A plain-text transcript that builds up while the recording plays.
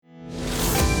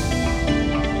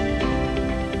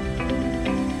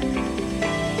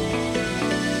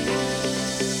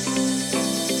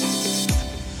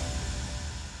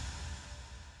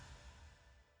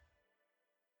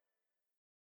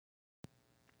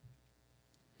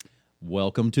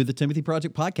Welcome to the Timothy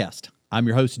Project Podcast. I'm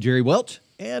your host, Jerry Welch,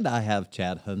 and I have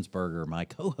Chad Hunsberger, my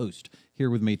co-host, here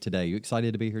with me today. You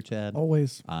excited to be here, Chad?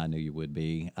 Always. I knew you would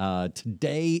be.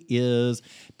 Today is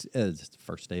the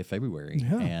first day of February,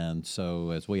 Yeah. and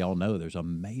so as we all know, there's a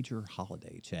major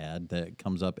holiday, Chad, that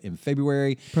comes up in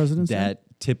February. President's Day? That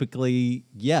typically,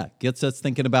 gets us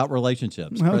thinking about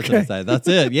relationships. Okay. President's Day. That's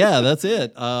it. Yeah, that's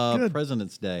it. Good.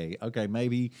 President's Day. Okay,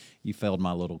 maybe you failed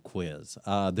my little quiz.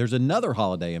 There's another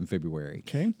holiday in February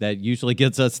Okay. that usually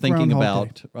gets us thinking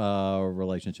Groundhog about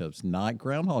relationships. Not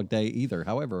Groundhog Day either.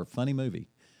 However, funny movie.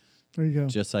 There you go.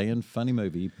 Just saying, funny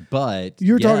movie. But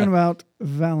You're talking about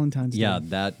Valentine's Day. yeah,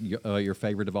 that your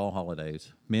favorite of all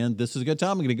holidays. Man, this is a good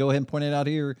time. I'm going to go ahead and point it out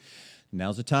here.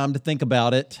 Now's the time to think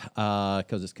about it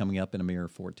because it's coming up in a mere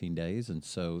 14 days. And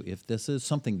so if this is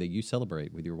something that you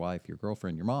celebrate with your wife, your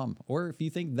girlfriend, your mom, or if you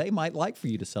think they might like for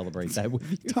you to celebrate that with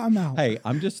you. Time out. Hey,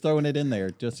 I'm just throwing it in there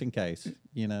just in case,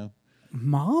 you know.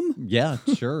 Mom? Yeah,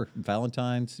 sure.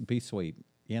 Valentine's, be sweet.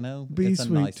 You know, Be it's a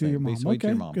sweet nice to thing. your Be mom. sweet to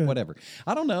your Okay, mom. good. Whatever.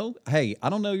 I don't know. Hey, I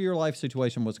don't know your life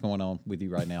situation, what's going on with you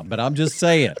right now, but I'm just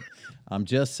saying. I'm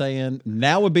just saying.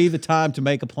 Now would be the time to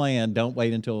make a plan. Don't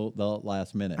wait until the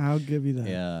last minute. I'll give you that.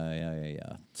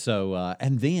 Yeah. So,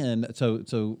 and then,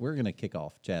 so we're going to kick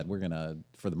off, Chad. We're going to,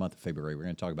 for the month of February, we're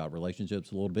going to talk about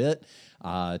relationships a little bit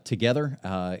together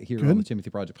here on the Timothy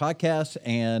Project Podcast.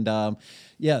 And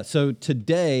so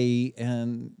today,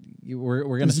 and we're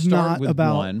going to This is start not with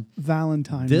about one.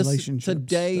 Valentine This relationships.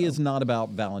 today so. is not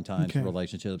about Valentine's Okay.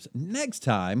 relationships. Next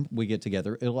time we get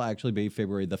together, it'll actually be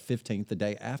February the 15th, the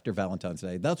day after Valentine's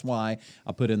Day. That's why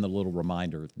I put in the little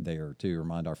reminder there to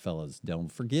remind our fellas,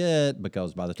 don't forget,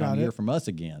 because by the time Got you it. hear from us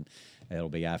again, it'll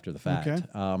be after the fact.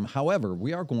 Okay. However,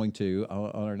 we are going to,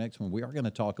 on our next one, we are going to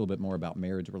talk a little bit more about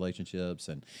marriage relationships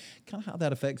and kind of how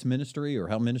that affects ministry or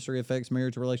how ministry affects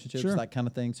marriage relationships, Sure. that kind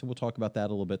of thing. So we'll talk about that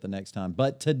a little bit the next time.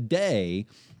 But today,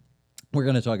 we're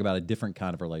going to talk about a different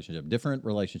kind of relationship, different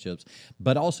relationships,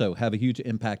 but also have a huge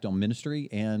impact on ministry,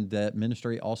 and that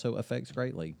ministry also affects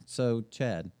greatly. So,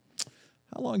 Chad,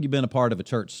 how long have you been a part of a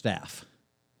church staff?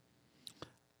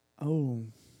 Oh,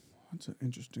 that's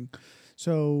interesting.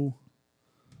 So,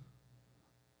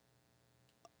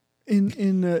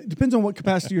 in depends on what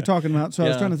capacity you're talking about. So I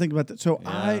was Yeah. trying to think about that. So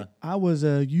Yeah. I was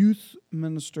a youth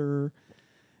minister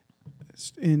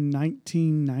in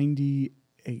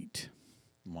 1998.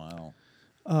 Wow.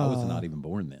 I was not even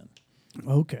born then.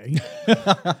 Okay.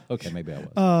 Okay, maybe I was.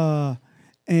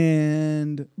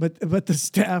 But the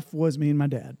staff was me and my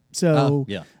dad. So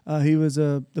Yeah. he was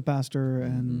the pastor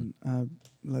and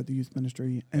led the youth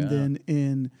ministry. And Yeah. then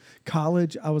in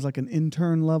college, I was like an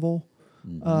intern level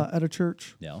at a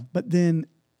church. Yeah. But then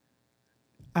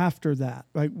after that,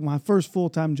 like my first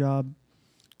full-time job,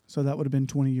 so that would have been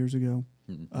 20 years ago,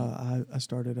 I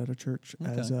started at a church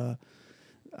as a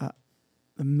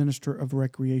minister of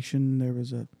recreation. There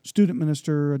was a student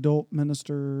minister, adult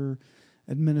minister,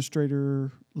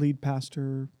 administrator, lead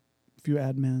pastor, a few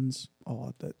admins, all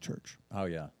at that church. Oh,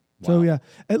 yeah. Wow. So yeah,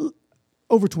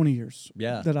 over 20 years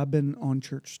Yeah. that I've been on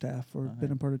church staff or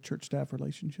been a part of church staff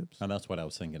relationships. And that's what I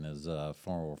was thinking is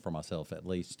for myself, at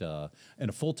least in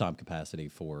a full-time capacity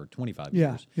for 25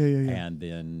 Yeah. years. Yeah. And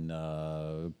then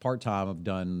part-time, I've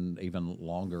done even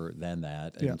longer than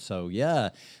that. And Yeah.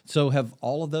 so have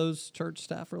all of those church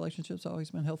staff relationships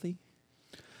always been healthy?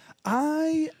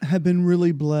 I have been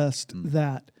really blessed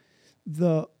that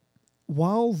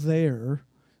while there,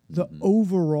 the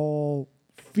overall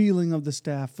feeling of the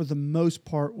staff for the most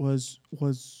part was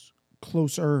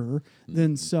closer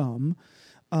than some.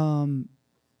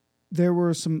 There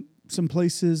were some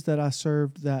places that I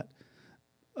served that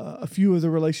a few of the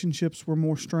relationships were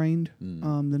more strained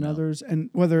than others, and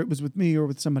whether it was with me or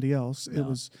with somebody else, it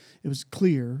was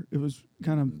clear. It was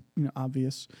kind of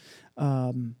obvious.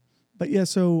 But yeah,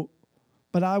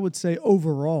 but I would say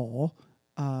overall,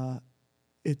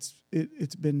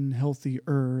 it's been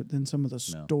healthier than some of the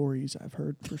stories I've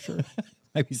heard for sure.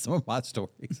 Maybe some of my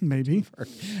stories. Maybe.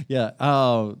 Yeah.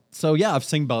 I've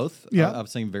seen both. Yeah. I've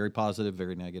seen very positive,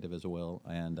 very negative as well.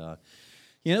 And,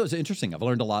 it's interesting. I've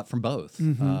learned a lot from both,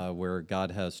 where God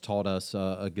has taught us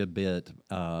a good bit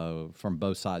from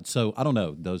both sides. So I don't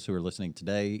know, those who are listening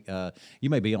today, you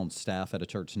may be on staff at a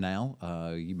church now.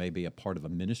 You may be a part of a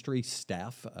ministry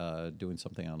staff doing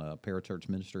something on a parachurch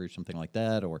ministry or something like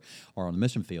that, or on the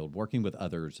mission field. Working with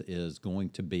others is going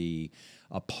to be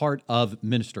a part of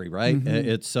ministry, right?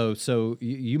 It's so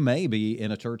you may be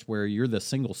in a church where you're the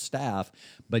single staff,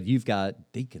 but you've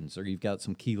got deacons or you've got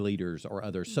some key leaders or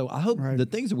others. So I hope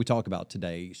the things that we talk about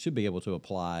today should be able to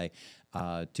apply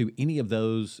to any of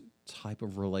those type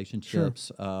of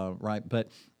relationships, right? But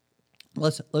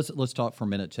Let's talk for a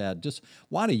minute, Chad. Just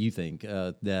why do you think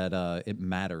that it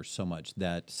matters so much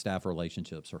that staff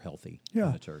relationships are healthy in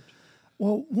Yeah. a church?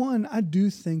 Well, one, I do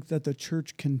think that the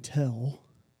church can tell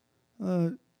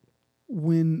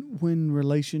when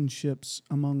relationships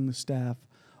among the staff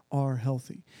are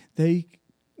healthy.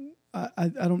 I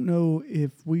don't know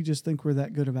if we just think we're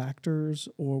that good of actors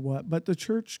or what, but the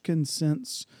church can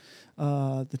sense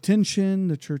the tension.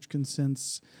 The church can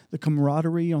sense the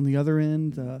camaraderie on the other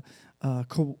end,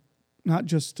 not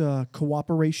just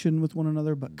cooperation with one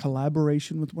another, but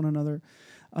collaboration with one another.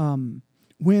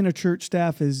 When a church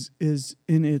staff is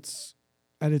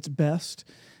at its best,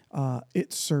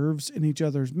 it serves in each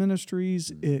other's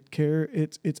ministries.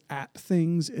 It's at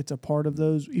things. It's a part of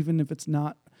those, even if it's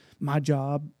not my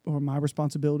job or my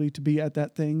responsibility to be at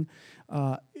that thing.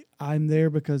 I'm there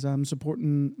because I'm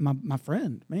supporting my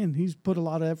friend. Man, he's put a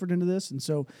lot of effort into this, and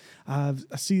so I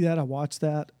see that. I watch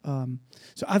that.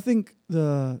 So I think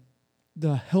the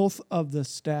health of the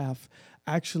staff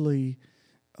actually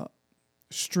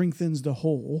strengthens the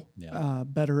whole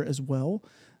better as well.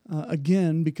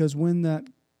 Again, because when that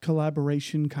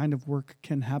collaboration kind of work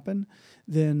can happen,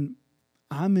 then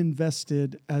I'm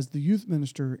invested as the youth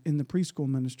minister in the preschool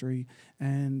ministry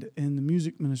and in the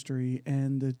music ministry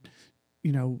and the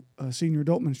senior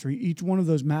adult ministry. Each one of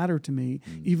those matter to me,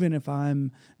 even if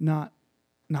I'm not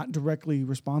directly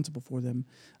responsible for them,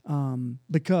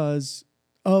 because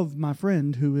of my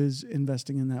friend who is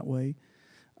investing in that way.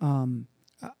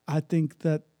 I think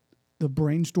that the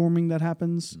brainstorming that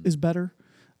happens is better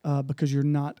because you're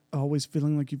not always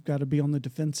feeling like you've got to be on the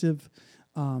defensive.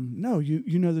 No,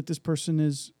 you know that this person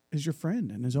is your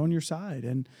friend and is on your side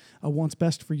and wants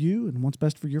best for you and wants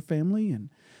best for your family.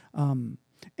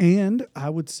 And I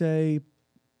would say,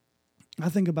 I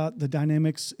think about the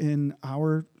dynamics in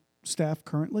our staff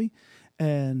currently,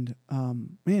 and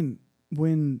man,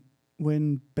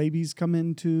 when babies come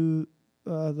into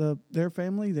their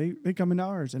family, they come into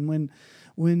ours, and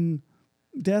when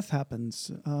death happens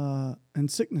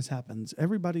and sickness happens,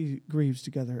 everybody grieves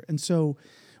together. And so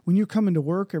when you're coming to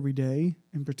work every day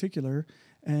in particular,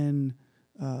 and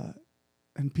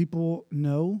people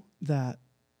know that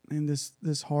and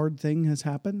this hard thing has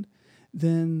happened,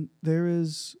 then there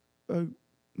is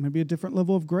maybe a different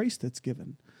level of grace that's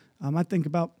given. I think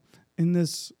about in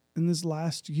this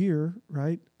last year,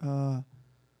 right?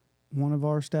 One of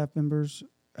our staff members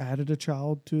added a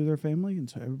child to their family, and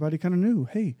so everybody kind of knew,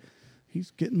 hey,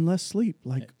 he's getting less sleep.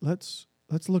 Like, let's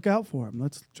look out for him.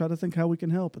 Let's try to think how we can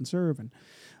help and serve. And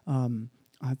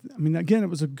I mean, again, it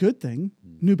was a good thing.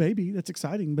 New baby, that's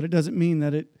exciting, but it doesn't mean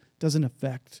that it doesn't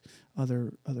affect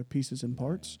other pieces and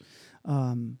parts.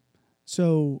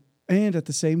 So, and at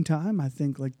the same time, I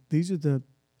think like these are the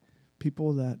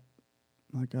people that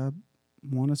like I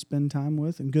want to spend time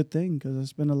with, and good thing because I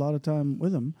spend a lot of time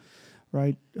with them,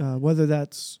 right? Whether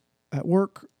that's at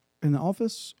work in the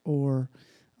office or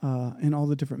in all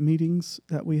the different meetings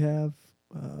that we have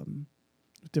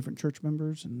with different church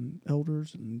members and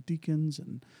elders and deacons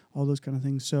and all those kind of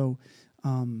things. So,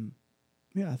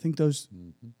 I think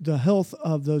the health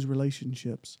of those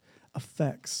relationships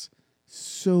affects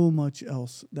so much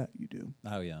else that you do.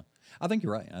 Oh yeah, I think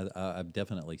you're right. I've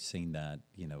definitely seen that.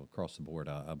 Across the board.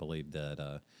 I believe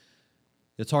that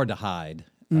it's hard to hide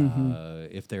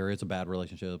if there is a bad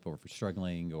relationship or if you're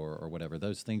struggling or whatever.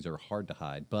 Those things are hard to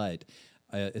hide, but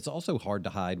it's also hard to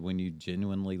hide when you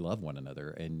genuinely love one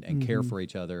another and care for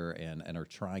each other and are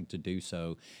trying to do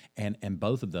so. And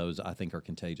both of those, I think, are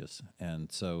contagious. And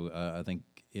so I think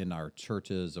in our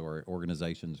churches or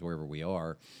organizations, wherever we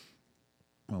are,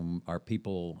 our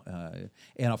people,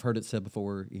 and I've heard it said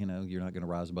before, you're not going to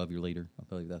rise above your leader. I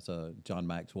believe that's a John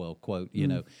Maxwell quote,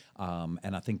 and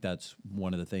I think that's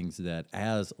one of the things that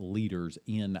as leaders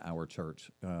in our church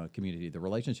community, the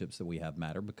relationships that we have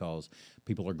matter because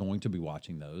people are going to be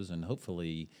watching those, and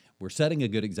hopefully we're setting a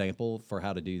good example for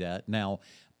how to do that. Now,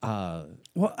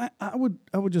 well, I would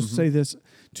just say this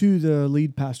to the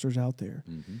lead pastors out there.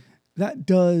 That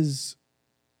does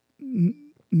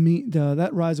mean that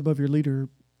rise above your leader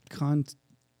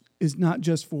is not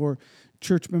just for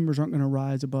church members aren't going to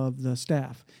rise above the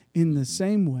staff. In the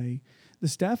same way, the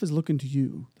staff is looking to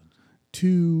you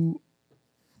to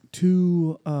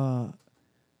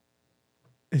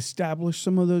establish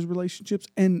some of those relationships.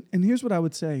 And here's what I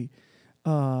would say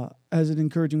as an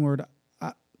encouraging word.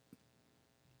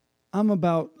 I'm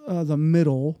about the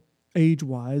middle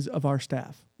age-wise of our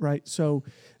staff, right? So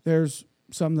there's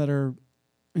some that are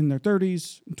in their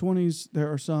 30s and 20s. There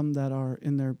are some that are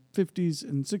in their 50s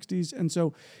and 60s. And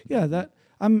so, that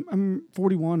I'm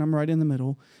 41. I'm right in the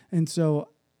middle. And so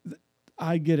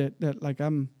I get it that like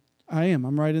I'm I am.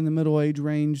 I'm right in the middle age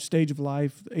range, stage of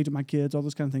life, age of my kids, all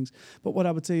those kind of things. But what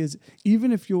I would say is,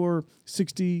 even if you're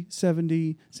 60,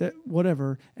 70,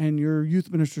 whatever, and your youth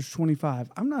minister's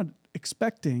 25, I'm not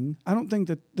expecting, I don't think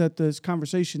that this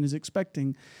conversation is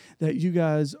expecting that you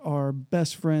guys are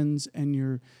best friends and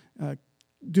you're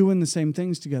doing the same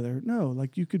things together. No,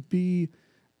 like you could be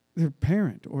their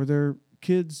parent or their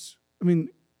kids,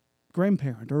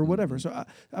 grandparent or whatever. So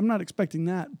I'm not expecting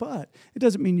that, but it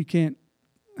doesn't mean you can't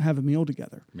have a meal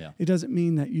together. Yeah. It doesn't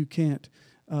mean that you can't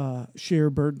share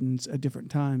burdens at different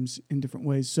times in different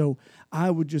ways. So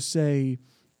I would just say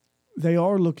they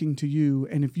are looking to you,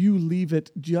 and if you leave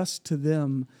it just to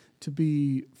them to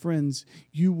be friends,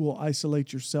 you will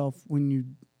isolate yourself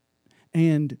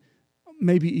and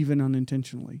maybe even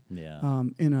unintentionally,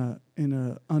 in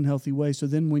a unhealthy way. So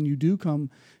then when you do come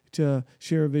to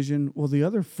share a vision, well, the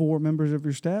other 4 members of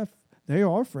your staff, they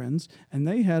are friends, and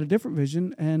they had a different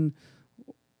vision, and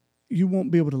you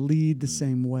won't be able to lead the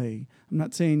same way. I'm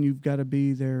not saying you've got to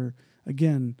be their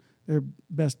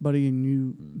best buddy and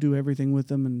you do everything with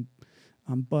them, and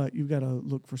but you've got to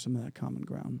look for some of that common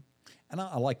ground. And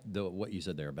I like what you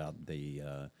said there about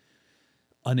the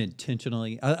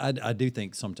unintentionally. I do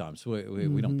think sometimes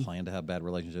we don't plan to have bad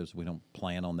relationships. We don't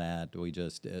plan on that. We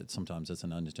just sometimes it's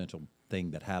an unintentional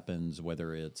thing that happens,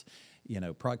 whether it's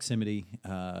proximity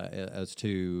as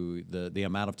to the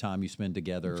amount of time you spend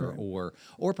together, right.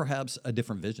 or perhaps a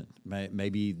different vision.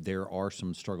 Maybe there are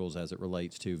some struggles as it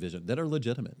relates to vision that are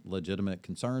legitimate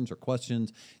concerns or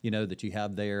questions that you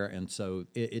have there, and so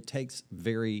it takes a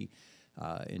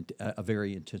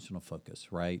very intentional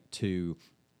focus, right, to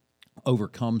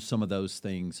overcome some of those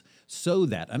things, so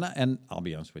that and I'll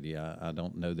be honest with you, I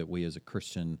don't know that we as a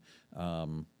Christian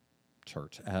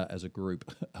church, as a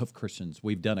group of Christians,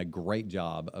 we've done a great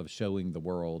job of showing the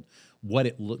world what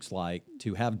it looks like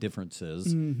to have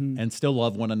differences and still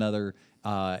love one another,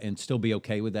 and still be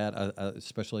okay with that,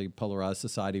 especially polarized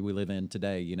society we live in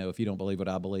today. If you don't believe what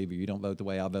I believe, or you don't vote the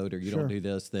way I vote, or you don't do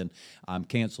this, then I'm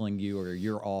canceling you, or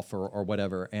you're off, or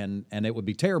whatever. And it would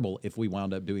be terrible if we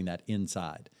wound up doing that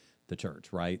inside the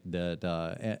church, right?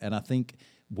 And I think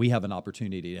we have an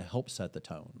opportunity to help set the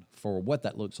tone for what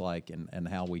that looks like, and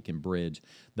how we can bridge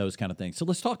those kind of things. So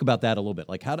let's talk about that a little bit.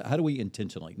 Like, how do we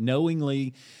intentionally,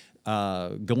 knowingly,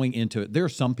 going into it? There are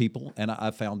some people, and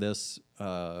I've found this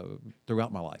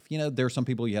throughout my life. There are some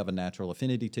people you have a natural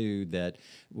affinity to, that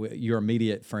your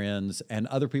immediate friends, and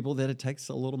other people that it takes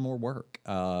a little more work.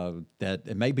 That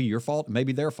it may be your fault, it may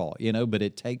be their fault, but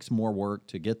it takes more work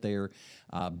to get there.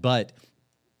 But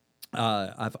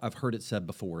I've heard it said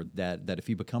before that if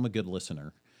you become a good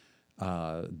listener,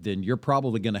 then you're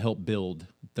probably going to help build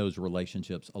those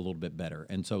relationships a little bit better.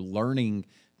 And so learning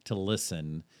to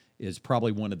listen is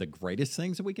probably one of the greatest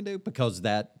things that we can do, because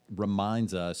that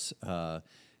reminds us,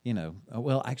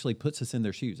 actually puts us in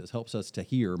their shoes. It helps us to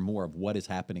hear more of what is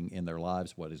happening in their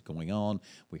lives, what is going on.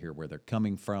 We hear where they're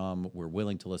coming from. We're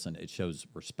willing to listen. It shows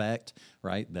respect,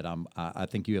 right? That I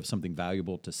think you have something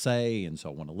valuable to say, and so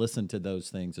I want to listen to those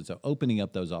things. And so opening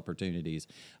up those opportunities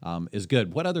is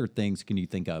good. What other things can you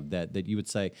think of that you would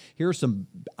say, here are some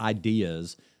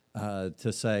ideas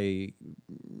to say,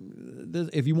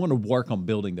 if you want to work on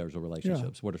building those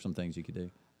relationships, what are some things you could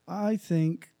do? I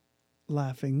think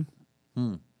laughing.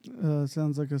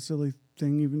 Sounds like a silly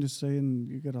thing, even just saying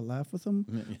you got to laugh with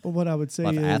them. But what I would say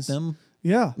laugh is at them.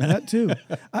 Yeah, that too.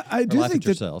 I do laugh think at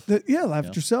yourself. Laugh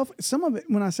at yourself. Some of it,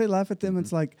 when I say laugh at them,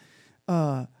 it's like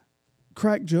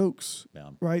crack jokes,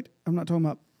 right? I'm not talking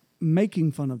about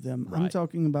making fun of them. Right. I'm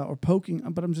talking about, or poking,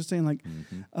 but I'm just saying, like,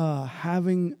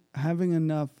 having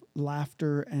enough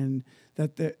laughter, and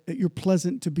that you're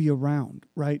pleasant to be around,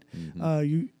 right?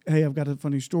 Hey, I've got a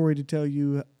funny story to tell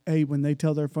you. Hey, when they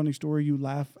tell their funny story, you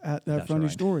laugh at that funny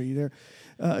story. There,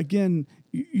 again,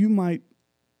 you might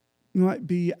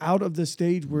be out of the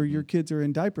stage where your kids are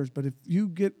in diapers, but if you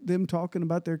get them talking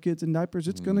about their kids in diapers,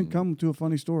 it's going to come to a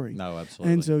funny story. No,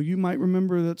 absolutely. And so you might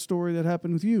remember that story that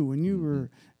happened with you when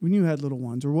you had little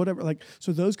ones, or whatever. Like,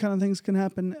 so those kind of things can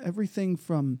happen. Everything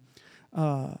from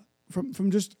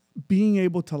just being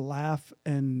able to laugh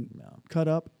and cut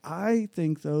up. I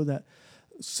think, though, that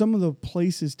some of the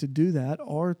places to do that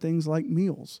are things like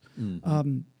meals.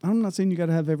 I'm not saying you got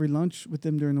to have every lunch with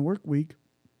them during the work week,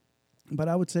 but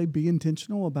I would say be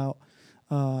intentional about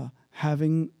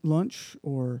having lunch,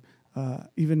 or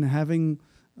even having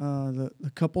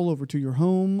the couple over to your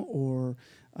home, or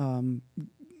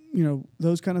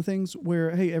those kind of things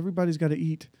where, hey, everybody's got to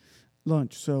eat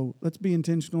lunch. So let's be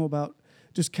intentional about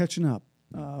just catching up.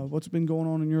 What's been going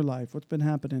on in your life? What's been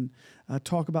happening?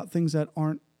 Talk about things that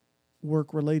aren't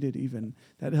work related, even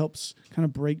that helps kind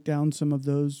of break down some of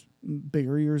those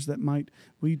barriers that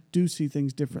we do see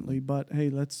things differently. But hey,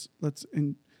 let's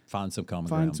find some common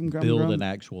Find ground. some common Build ground. an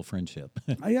actual friendship.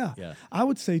 Yeah. Yeah. I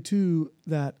would say too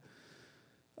that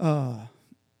I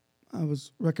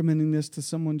was recommending this to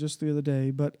someone just the other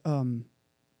day, but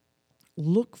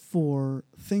look for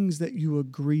things that you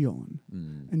agree on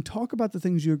and talk about the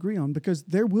things you agree on, because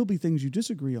there will be things you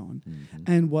disagree on.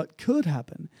 And what could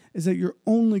happen is that your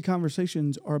only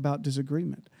conversations are about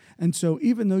disagreement. And so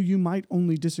even though you might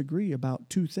only disagree about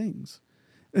two things,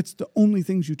 it's the only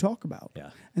things you talk about.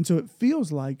 Yeah. And so it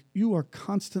feels like you are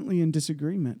constantly in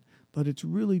disagreement, but it's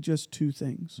really just two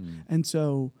things. And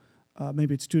so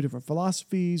maybe it's two different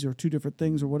philosophies or two different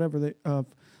things or whatever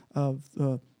of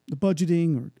the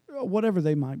budgeting or whatever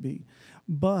they might be.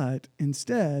 But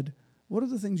instead, what are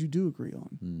the things you do agree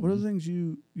on? What are the things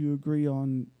you agree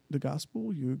on? The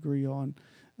gospel? You agree on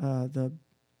the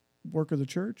work of the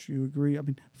church? You agree? I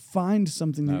mean, find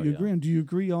something that you agree on. Do you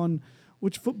agree on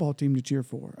which football team to cheer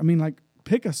for? I mean, like,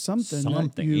 pick something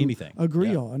that you anything.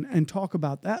 agree on and talk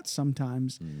about that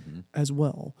sometimes as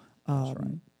well.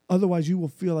 Otherwise, you will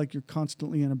feel like you're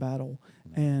constantly in a battle,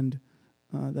 and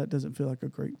that doesn't feel like a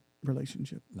great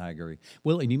relationship. I agree.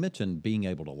 Well, and you mentioned being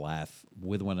able to laugh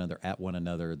with one another, at one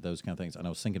another, those kind of things. And I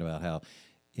was thinking about how,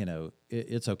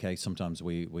 it's okay. Sometimes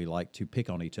we like to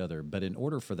pick on each other, but in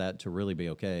order for that to really be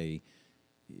okay,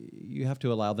 you have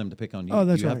to allow them to pick on you. Oh,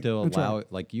 that's you right. have to That's allow,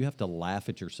 right. like, you have to laugh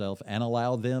at yourself and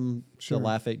allow them Sure. to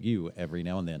laugh at you every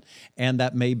now and then. And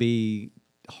that may be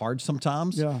hard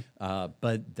sometimes,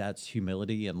 but that's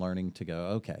humility and learning to go,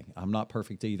 okay, I'm not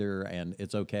perfect either, and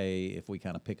it's okay if we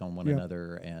kind of pick on one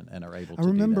another and are able to I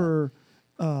remember,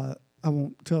 do that. I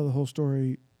won't tell the whole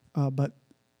story, but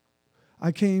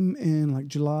I came in like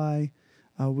July.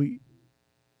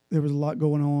 There was a lot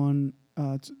going on.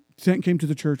 Came to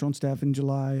the church on staff in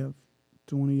July of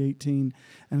 2018,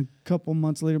 and a couple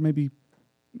months later, maybe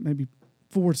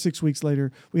 4 to 6 weeks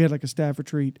later, we had like a staff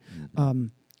retreat,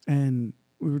 and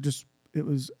we were just, it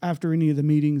was after any of the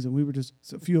meetings, and we were just,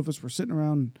 a few of us were sitting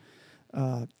around.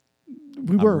 I'm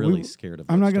really scared of.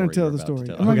 I'm not going to tell the story.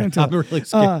 Tell. I'm not going to tell. I'm really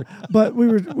scared. But we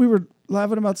were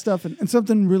laughing about stuff, and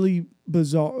something really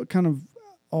bizarre, kind of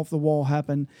off the wall,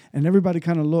 happened, and everybody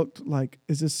kind of looked like,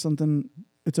 is this something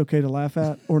it's okay to laugh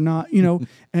at or not?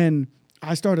 And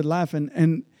I started laughing,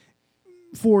 and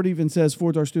Ford's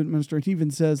our student minister, and he even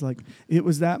says, like, it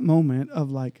was that moment of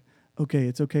like, okay,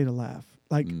 it's okay to laugh.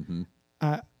 Like,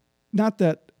 not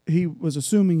that he was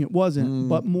assuming it wasn't,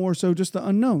 but more so just the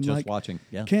unknown. Just like, watching,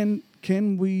 yeah.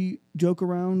 Can we joke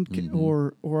around,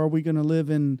 or are we going to live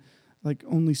in like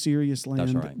only serious land?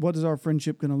 That's right. What is our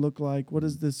friendship going to look like? What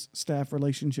is this staff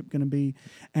relationship going to be?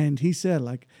 And he said,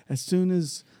 like, as soon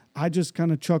as I just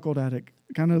kind of chuckled at it,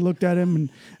 kind of looked at him,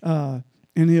 and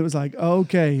it was like,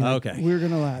 okay, we're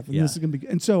going to laugh, and this is going to be.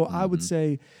 And so I would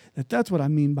say that's what I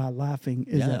mean by laughing,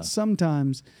 is that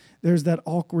sometimes there's that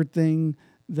awkward thing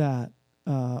that,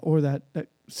 or that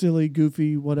silly,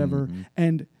 goofy, whatever.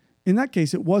 And in that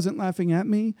case, it wasn't laughing at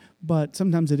me, but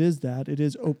sometimes it is that. It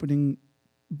is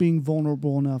being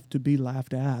vulnerable enough to be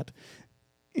laughed at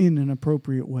in an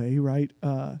appropriate way, right?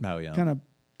 Kind of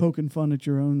poking fun at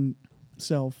your own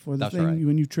self, or the That's thing right.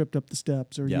 when you tripped up the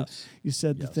steps, or you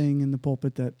said the Yes. thing in the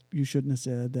pulpit that you shouldn't have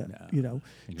said, that,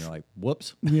 And you're like,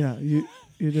 whoops. Yeah, you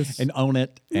just... And own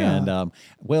it, Yeah.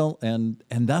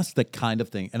 and that's the kind of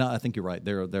thing. And I think you're right.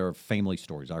 There are family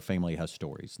stories. Our family has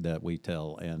stories that we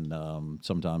tell, and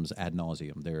sometimes ad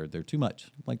nauseum. They're too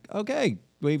much. Like, okay,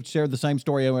 we've shared the same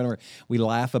story over and over. We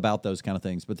laugh about those kind of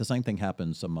things, but the same thing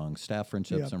happens among staff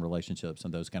friendships and relationships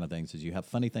and those kind of things. Is you have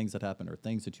funny things that happen or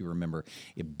things that you remember.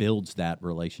 It builds that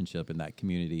relationship in that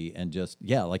community, and just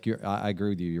I agree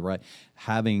with you. You're right.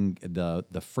 Having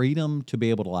the freedom to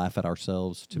be able to laugh at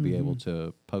ourselves, to be able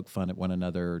to poke fun at one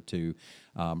another, to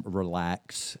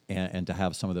relax, and to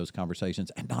have some of those conversations,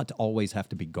 and not to always have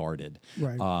to be guarded,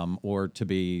 Right. Or to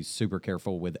be super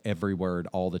careful with every word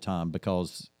all the time,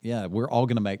 because we're all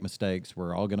going to make mistakes,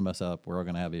 we're all going to mess up, we're all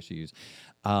going to have issues.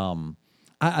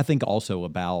 I think also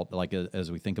about, like,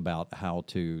 as we think about how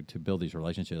to build these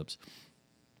relationships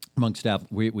among staff,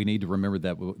 we need to remember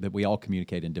that we all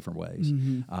communicate in different ways,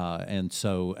 and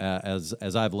so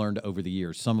as I've learned over the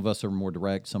years, some of us are more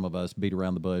direct, some of us beat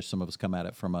around the bush, some of us come at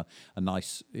it from a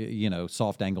nice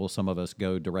soft angle, some of us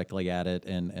go directly at it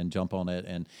and jump on it,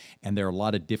 and there are a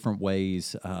lot of different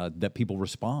ways that people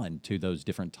respond to those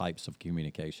different types of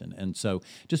communication, and so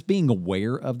just being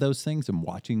aware of those things and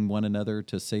watching one another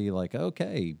to see, like,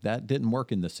 okay, that didn't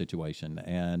work in this situation,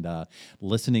 and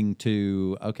listening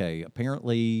to, okay,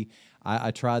 apparently maybe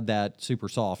I tried that super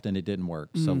soft and it didn't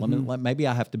work. So maybe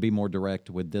I have to be more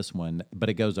direct with this one, but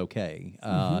it goes okay.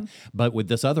 But with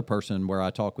this other person where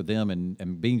I talk with them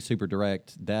and being super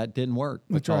direct, that didn't work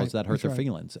because that hurt their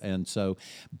feelings. And so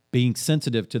being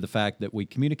sensitive to the fact that we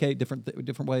communicate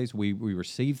different ways, we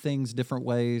receive things different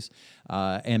ways,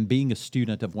 and being a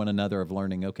student of one another, of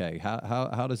learning, okay,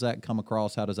 how does that come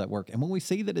across? How does that work? And when we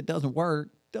see that it doesn't work,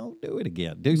 don't do it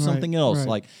again. Do something else.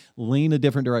 Like lean a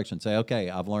different direction. Say, okay,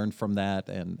 I've learned from that,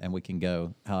 and we can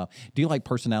go. Do you like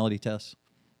personality tests?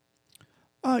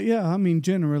 Yeah. I mean,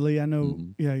 generally, I know.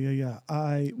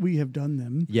 Yeah. We have done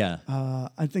them. Yeah.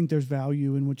 I think there's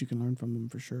value in what you can learn from them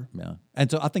for sure. Yeah,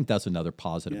 and so I think that's another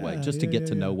positive way, just to get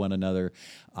to know one another.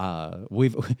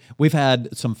 We've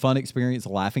had some fun experience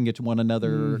laughing at one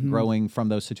another, growing from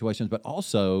those situations, but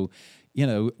also,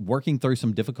 working through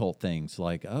some difficult things.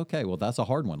 Like, okay, well, that's a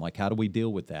hard one. Like, how do we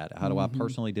deal with that? How do I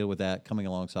personally deal with that? Coming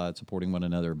alongside, supporting one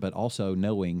another, but also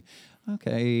knowing,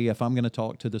 okay, if I'm going to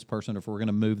talk to this person, or if we're going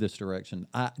to move this direction,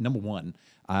 number one,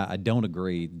 I don't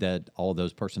agree that all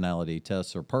those personality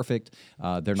tests are perfect.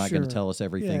 They're not going to tell us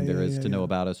everything there is to know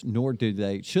about us, nor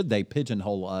should they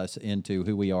pigeonhole us into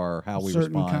who we are, or how we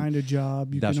respond. Certain kind of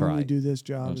job. You can only do this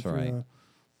job. That's right.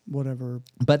 Whatever.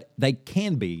 But they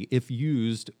can be, if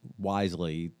used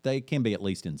wisely, they can be at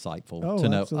least insightful to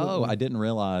know, absolutely. I didn't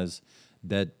realize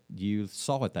that you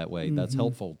saw it that way. That's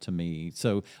helpful to me.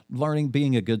 So learning,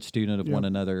 being a good student of one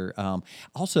another.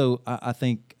 Also, I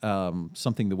think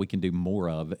something that we can do more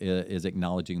of is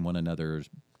acknowledging one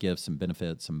another's gifts and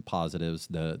benefits and positives,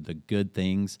 the good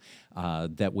things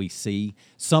that we see.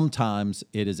 Sometimes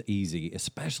it is easy,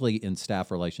 especially in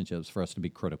staff relationships, for us to be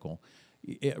critical.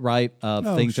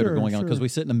 Of things that are going on, because we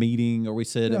sit in a meeting, or we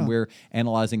sit and we're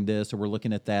analyzing this, or we're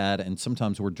looking at that, and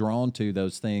sometimes we're drawn to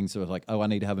those things. So it's like, I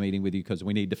need to have a meeting with you because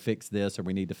we need to fix this, or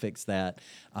we need to fix that,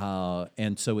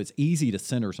 and so it's easy to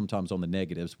center sometimes on the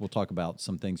negatives. We'll talk about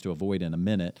some things to avoid in a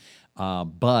minute,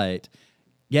 but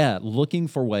looking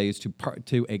for ways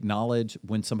to acknowledge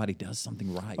when somebody does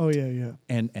something right.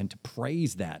 And to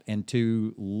praise that, and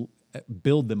to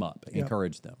build them up,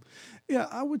 encourage them. Yeah,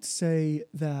 I would say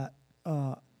that.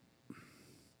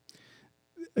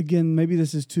 Again, maybe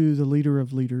this is to the leader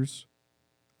of leaders,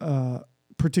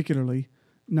 particularly,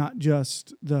 not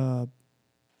just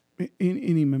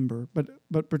any member,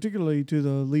 but particularly to the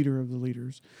leader of the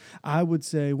leaders. I would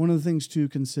say one of the things to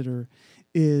consider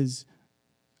is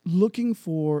looking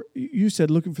for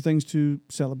things to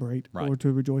celebrate or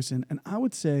to rejoice in. And I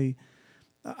would say,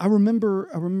 I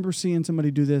remember seeing somebody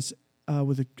do this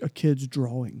with a kid's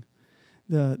drawing.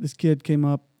 This kid came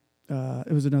up.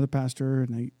 It was another pastor,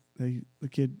 and the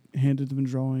kid handed them a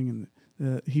drawing,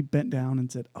 and he bent down and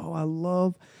said, "Oh, I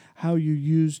love how you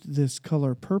used this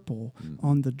color purple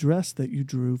on the dress that you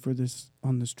drew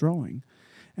on this drawing."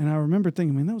 And I remember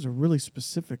thinking, man, that was a really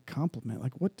specific compliment.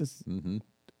 Like,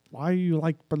 why you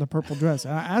like the purple dress?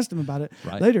 And I asked him about it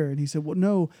later, and he said, "Well,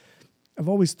 no, I've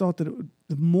always thought that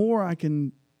the more I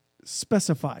can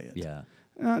specify it." Yeah.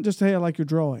 Not just, hey, I like your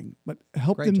drawing, but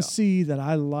help them see that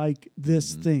I like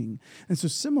this thing. And so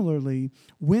similarly,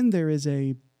 when there is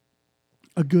a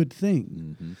good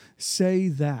thing, say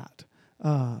that.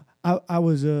 I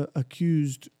was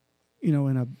accused,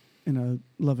 in a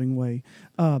loving way,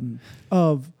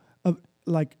 of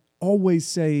like always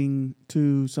saying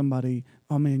to somebody,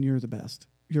 "Oh man, you're the best.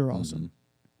 You're awesome."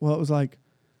 Well, it was like,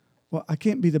 well, I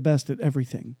can't be the best at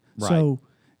everything. Right. So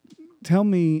tell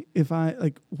me if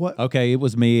I what. Okay, it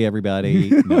was me, everybody.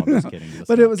 No, I'm just kidding.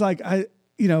 But it was like I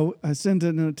sent it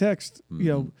in a text,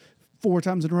 4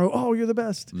 times in a row. "Oh, you're the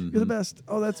best. You're the best.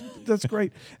 Oh, that's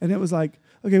great." And it was like,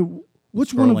 okay,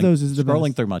 which one of those is the best?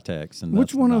 Scrolling through my text, and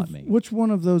which one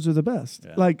of those are the best?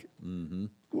 Yeah. Like,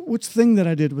 which thing that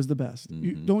I did was the best?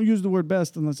 You don't use the word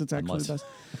best unless it's actually the best.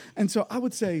 And so I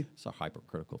would say it's a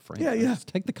hypercritical frame. Yeah. Just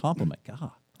take the compliment.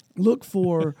 God. Look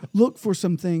for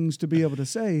some things to be able to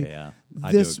say. Yeah,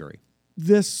 I do agree.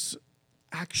 This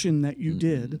action that you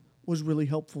did was really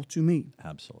helpful to me.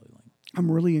 Absolutely.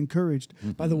 I'm really encouraged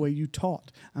by the way you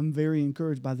taught. I'm very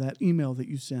encouraged by that email that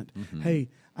you sent. Hey,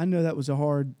 I know that was a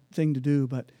hard thing to do,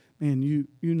 but man, you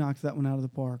knocked that one out of the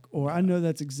park. Or I know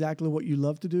that's exactly what you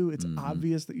love to do. It's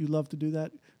obvious that you love to do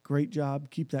that. Great job.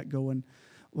 Keep that going.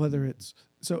 Whether it's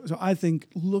so I think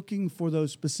looking for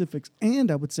those specifics. And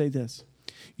I would say this.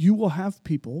 You will have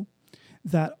people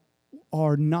that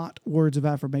are not words of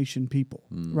affirmation people,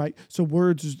 right? So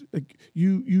words, like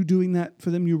you doing that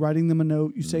for them, you writing them a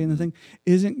note, you saying the thing,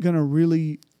 isn't going to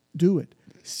really do it.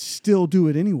 Still do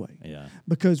it anyway. Yeah.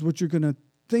 Because what you're going to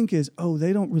think is, oh,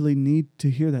 they don't really need to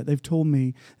hear that. They've told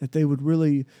me that they would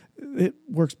really it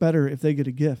works better if they get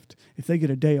a gift, if they get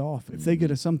a day off, if they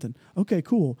get a something. Okay,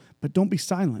 cool, but don't be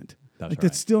silent.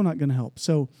 That's still not going to help.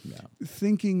 So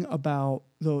thinking about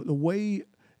the way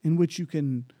in which you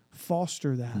can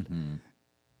foster that,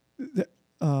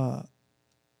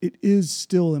 it is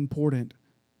still important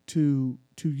to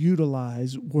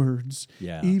utilize words,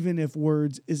 even if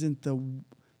words isn't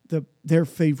their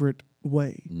favorite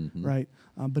way, right?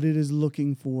 But it is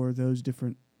looking for those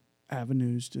different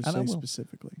avenues to say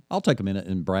specifically. I'll take a minute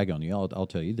and brag on you. I'll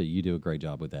tell you that you do a great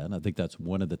job with that. And I think that's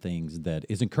one of the things that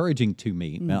is encouraging to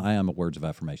me. Now, I am a words of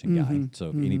affirmation guy.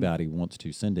 So if anybody wants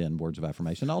to send in words of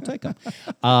affirmation, I'll take them.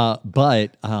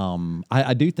 But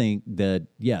I do think that,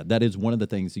 that is one of the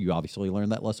things that you obviously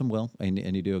learned that lesson well, and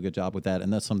you do a good job with that.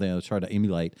 And that's something I was trying to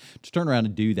emulate, to turn around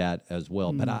and do that as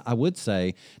well. But I would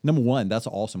say, number one, that's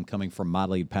awesome coming from my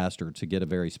lead pastor to get a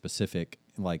very specific,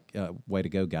 way to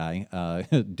go, guy.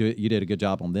 You did a good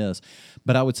job on this.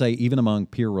 But I would say even among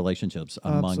peer relationships,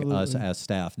 among us as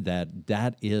staff,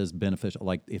 that is beneficial.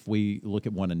 Like if we look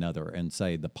at one another and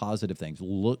say the positive things,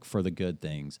 look for the good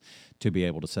things to be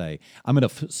able to say. I'm going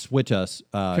to switch us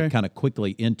kind of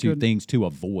quickly into things to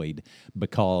avoid,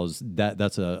 because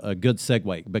that's a good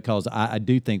segue, because I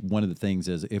do think one of the things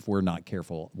is if we're not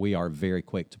careful, we are very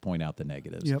quick to point out the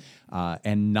negatives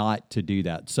and not to do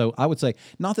that. So I would say,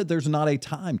 not that there's not a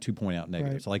time to point out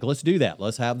negatives. Like, let's do that.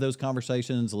 Let's have those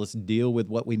conversations. Let's deal with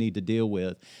what we need to deal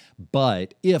with.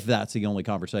 But if that's the only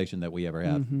conversation that we ever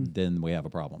have, then we have a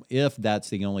problem. If that's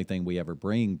the only thing we ever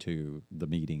bring to the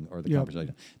meeting or the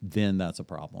conversation, then that's a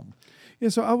problem. Yeah,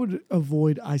 so I would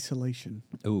avoid isolation.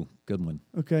 Ooh, good one.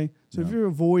 Okay, so if you're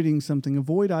avoiding something,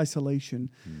 avoid isolation.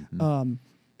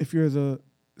 If you're the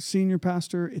senior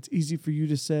pastor, it's easy for you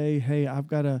to say, hey, I've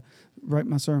got to write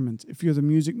my sermons. If you're the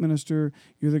music minister,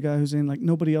 you're the guy who's saying, like,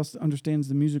 nobody else understands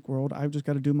the music world. I've just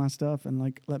got to do my stuff and,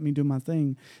 like, let me do my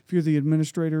thing. If you're the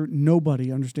administrator,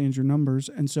 nobody understands your numbers.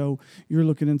 And so you're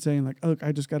looking and saying, like, look,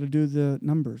 I just got to do the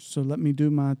numbers. So let me do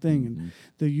my thing. And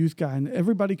the youth guy, and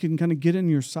everybody can kind of get in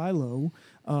your silo,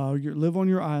 live on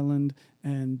your island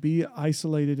and be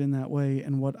isolated in that way.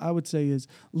 And what I would say is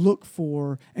look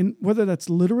for, and whether that's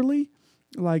literally,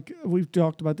 like we've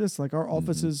talked about this, like our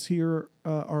offices here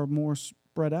are more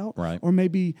spread out, right? Or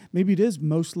maybe it is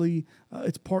mostly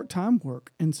it's part-time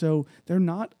work, and so they're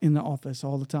not in the office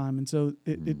all the time, and so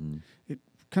it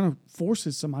kind of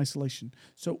forces some isolation.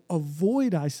 So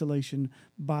avoid isolation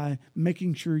by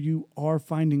making sure you are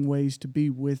finding ways to be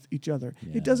with each other.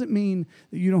 It doesn't mean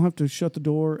that you don't have to shut the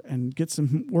door and get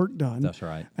some work done. That's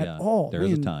right. At all. There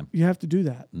is a time. You have to do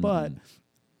that, but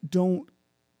don't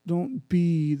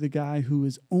be the guy who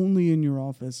is only in your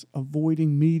office,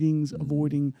 avoiding meetings,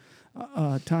 avoiding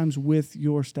times with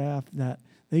your staff that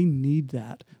they need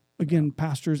that. Again,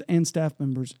 pastors and staff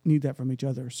members need that from each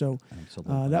other. So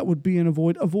that would be an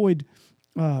avoid. Avoid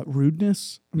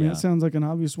rudeness. I mean, it sounds like an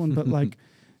obvious one, but like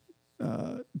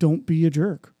don't be a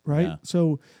jerk, right? Yeah.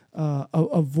 So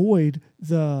avoid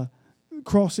the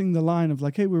crossing the line of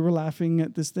like, hey, we were laughing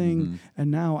at this thing,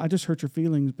 and now I just hurt your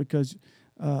feelings because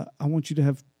I want you to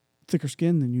have thicker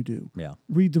skin than you do. Yeah.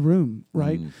 Read the room,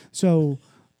 right? So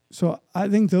I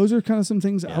think those are kind of some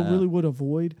things I really would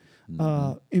avoid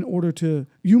in order to,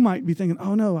 you might be thinking,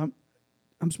 oh no,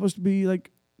 I'm supposed to be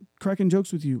like cracking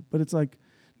jokes with you, but it's like,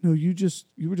 no, you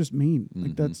were just mean.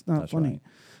 Like that's not funny.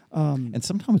 Right. And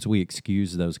sometimes we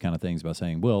excuse those kind of things by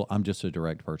saying, well, I'm just a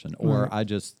direct person, or I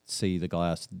just see the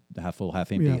glass half full,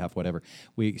 half empty, half whatever.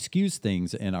 We excuse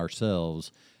things in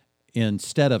ourselves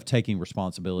instead of taking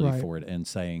responsibility for it and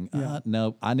saying,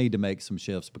 no, I need to make some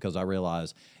shifts because I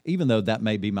realize even though that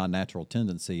may be my natural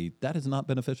tendency, that is not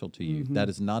beneficial to you. That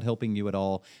is not helping you at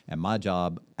all. And my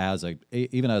job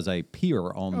even as a peer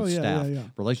on the staff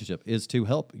relationship is to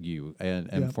help you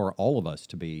and for all of us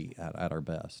to be at our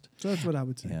best. So that's what I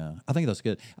would say. Yeah, I think that's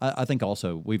good. I think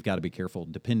also we've got to be careful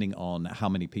depending on how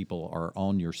many people are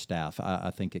on your staff.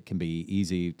 I think it can be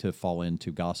easy to fall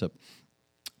into gossip.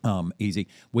 Easy.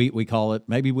 We call it,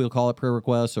 maybe we'll call it prayer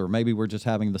requests, or maybe we're just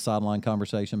having the sideline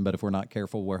conversation. But if we're not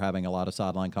careful, we're having a lot of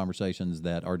sideline conversations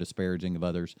that are disparaging of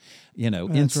others,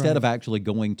 instead of actually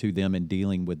going to them and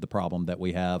dealing with the problem that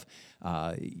we have.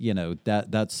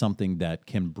 That's something that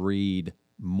can breed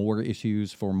more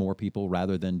issues for more people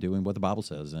rather than doing what the Bible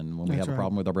says. And when we have a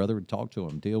problem with our brother, talk to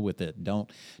him, deal with it.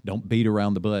 Don't beat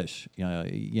around the bush.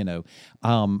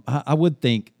 I would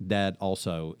think that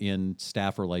also in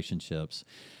staff relationships,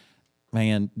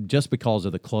 man, just because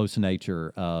of the close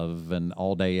nature of an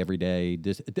all day, every day,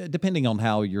 depending on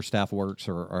how your staff works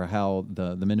or how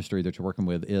the ministry that you're working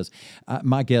with is,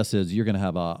 my guess is you're going to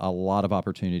have a lot of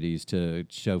opportunities to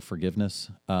show forgiveness.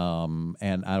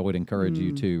 And I would encourage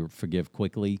you to forgive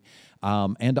quickly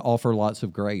and to offer lots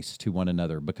of grace to one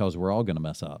another, because we're all going to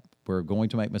mess up. We're going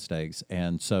to make mistakes.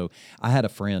 And so I had a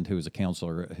friend who was a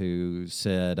counselor who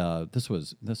said, this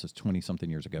was 20-something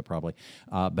years ago probably,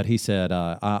 but he said,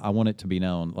 I want it to be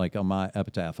known, like on my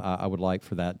epitaph, I would like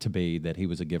for that to be that he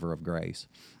was a giver of grace.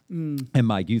 In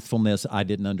my youthfulness, I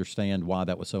didn't understand why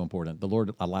that was so important. The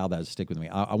Lord allowed that to stick with me.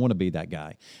 I want to be that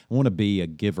guy. I want to be a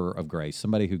giver of grace,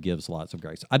 somebody who gives lots of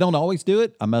grace. I don't always do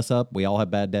it. I mess up. We all have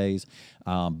bad days,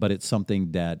 but it's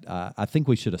something that I think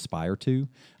we should aspire to,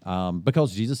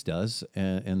 because Jesus does,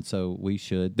 and so we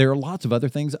should. There are lots of other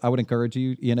things I would encourage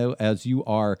you, as you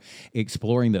are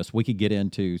exploring this. We could get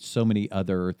into so many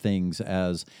other things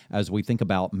as we think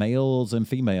about males and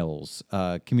females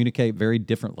communicate very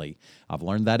differently. I've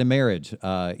learned that in marriage.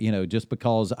 Just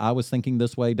because I was thinking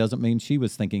this way doesn't mean she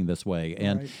was thinking this way.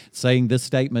 And saying this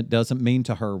statement doesn't mean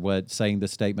to her what saying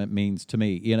this statement means to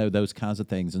me, those kinds of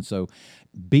things. And so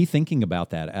be thinking about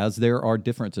that as there are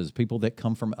differences, people that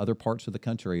come from other parts of the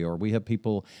country, or we have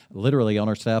people literally on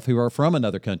our staff who are from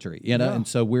another country, and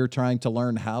so we're trying to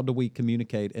learn how do we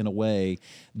communicate in a way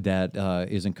that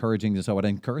is encouraging. And so I'd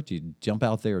encourage you, jump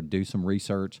out there, do some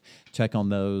research, check on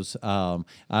those.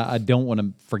 I don't want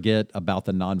to forget about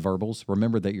the nonverbals.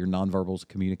 Remember that your nonverbals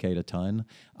communicate a ton.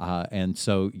 And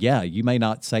so, you may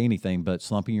not say anything, but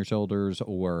slumping your shoulders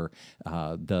or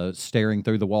the staring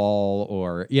through the wall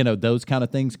or, those kind of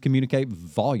things communicate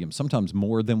volume, sometimes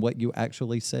more than what you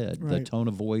actually said. Right. The tone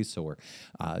of voice or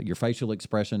your facial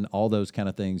expression, all those kind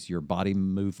of things, your body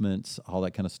movements, all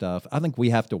that kind of stuff. I think we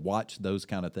have to watch those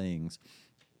kind of things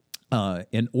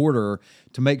in order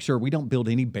to make sure we don't build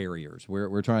any barriers.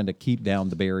 We're trying to keep down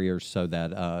the barriers so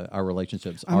that our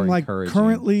relationships are encouraging. I'm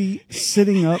currently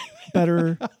sitting up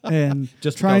better and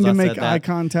just trying to make eye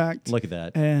contact. Look at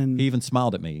that. And he even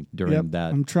smiled at me during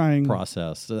that I'm trying.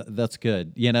 process. That's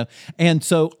good, And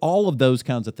so all of those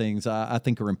kinds of things I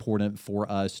think are important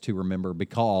for us to remember,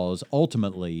 because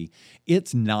ultimately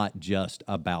it's not just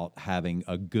about having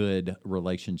a good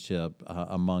relationship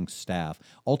amongst staff.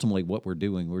 Ultimately what we're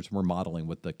doing is we're modeling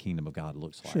what the kingdom of God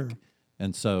looks like. Sure.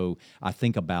 And so I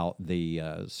think about the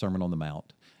Sermon on the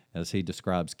Mount as he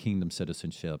describes kingdom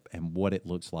citizenship and what it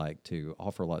looks like to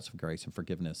offer lots of grace and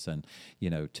forgiveness, and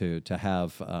to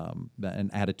have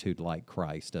an attitude like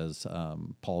Christ, as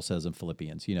Paul says in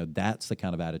Philippians. That's the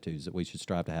kind of attitudes that we should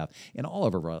strive to have in all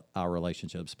of our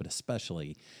relationships, but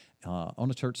especially on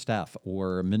a church staff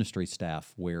or ministry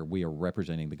staff where we are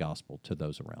representing the gospel to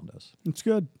those around us. It's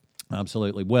good.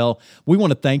 Absolutely. Well, we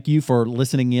want to thank you for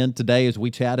listening in today as we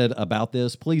chatted about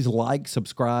this. Please like,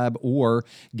 subscribe, or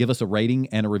give us a rating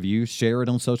and a review. Share it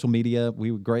on social media.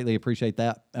 We would greatly appreciate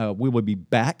that. We will be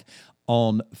back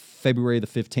on February the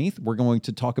 15th. We're going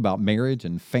to talk about marriage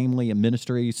and family and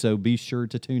ministry, so be sure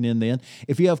to tune in then.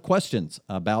 If you have questions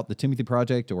about the Timothy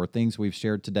Project or things we've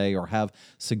shared today, or have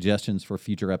suggestions for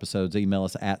future episodes, email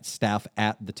us at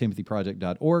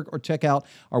staff@thetimothyproject.org or check out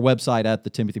our website at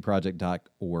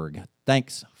thetimothyproject.org.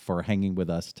 Thanks for hanging with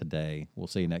us today. We'll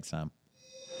see you next time.